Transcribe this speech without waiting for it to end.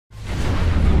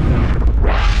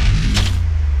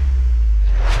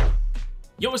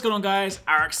Yo, what's going on guys?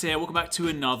 Arekkz here, welcome back to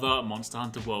another Monster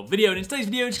Hunter World video. And in today's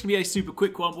video, it's going to be a super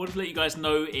quick one, but I wanted to let you guys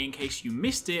know, in case you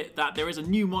missed it, that there is a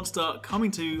new monster coming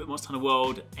to Monster Hunter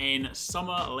World in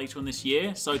summer later on this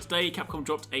year. So today, Capcom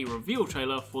dropped a reveal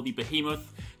trailer for the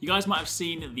Behemoth. You guys might have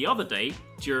seen the other day,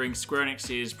 during Square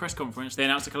Enix's press conference, they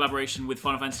announced a collaboration with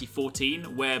Final Fantasy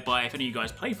XIV, whereby if any of you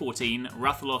guys play 14,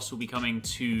 Rathalos will be coming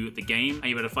to the game, and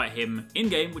you're able to fight him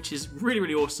in-game, which is really,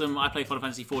 really awesome. I played Final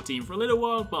Fantasy XIV for a little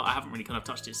while, but I haven't really kind of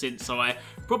touched it since, so I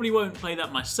probably won't play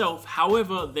that myself.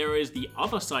 However, there is the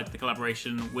other side to the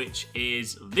collaboration, which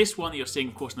is this one that you're seeing,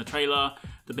 of course, in the trailer.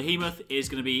 The Behemoth is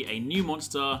going to be a new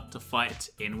monster to fight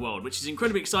in World, which is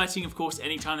incredibly exciting. Of course,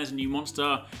 anytime there's a new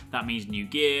monster, that means new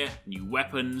gear, new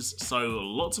weapons, so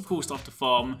lots of cool stuff to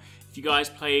farm. If you guys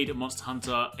played Monster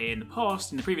Hunter in the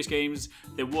past, in the previous games,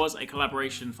 there was a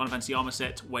collaboration Final Fantasy armor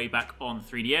set way back on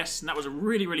 3DS, and that was a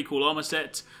really, really cool armor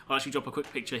set. I'll actually drop a quick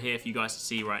picture here for you guys to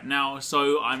see right now.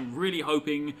 So I'm really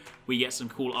hoping we get some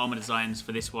cool armor designs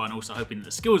for this one, also hoping that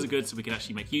the skills are good so we can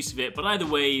actually make use of it. But either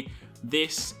way,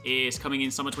 this is coming in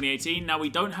summer 2018. Now, we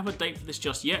don't have a date for this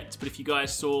just yet, but if you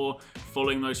guys saw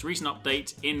following the most recent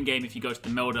update in-game, if you go to the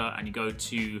Melder and you go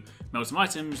to meld some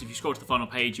items, if you scroll to the final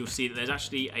page, you'll see that there's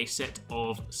actually a set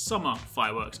of summer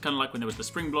fireworks. Kind of like when there was the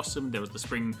spring blossom, there was the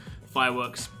spring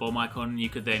fireworks bomb icon. You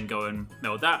could then go and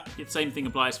meld that. The same thing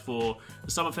applies for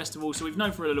the summer festival. So we've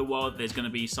known for a little while that there's going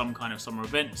to be some kind of summer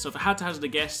event. So if I had to hazard a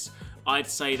guess, I'd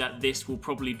say that this will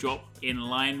probably drop in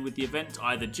line with the event,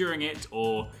 either during it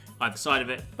or either side of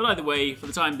it. But either way, for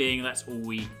the time being, that's all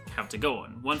we have to go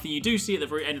on. One thing you do see at the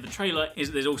very end of the trailer is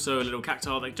that there's also a little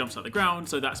cacti that jumps out the ground,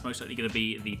 so that's most likely going to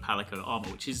be the Palico armor,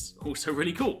 which is also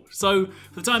really cool. So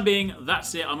for the time being,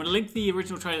 that's it. I'm going to link the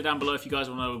original trailer down below if you guys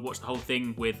want to watch the whole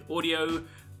thing with audio.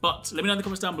 But let me know in the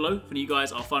comments down below if any of you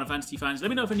guys are Final Fantasy fans. Let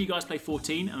me know if any of you guys play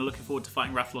 14 and are looking forward to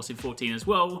fighting Rathalos in 14 as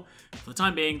well. For the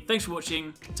time being, thanks for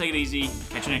watching. Take it easy.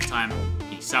 Catch you next time.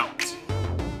 Peace out.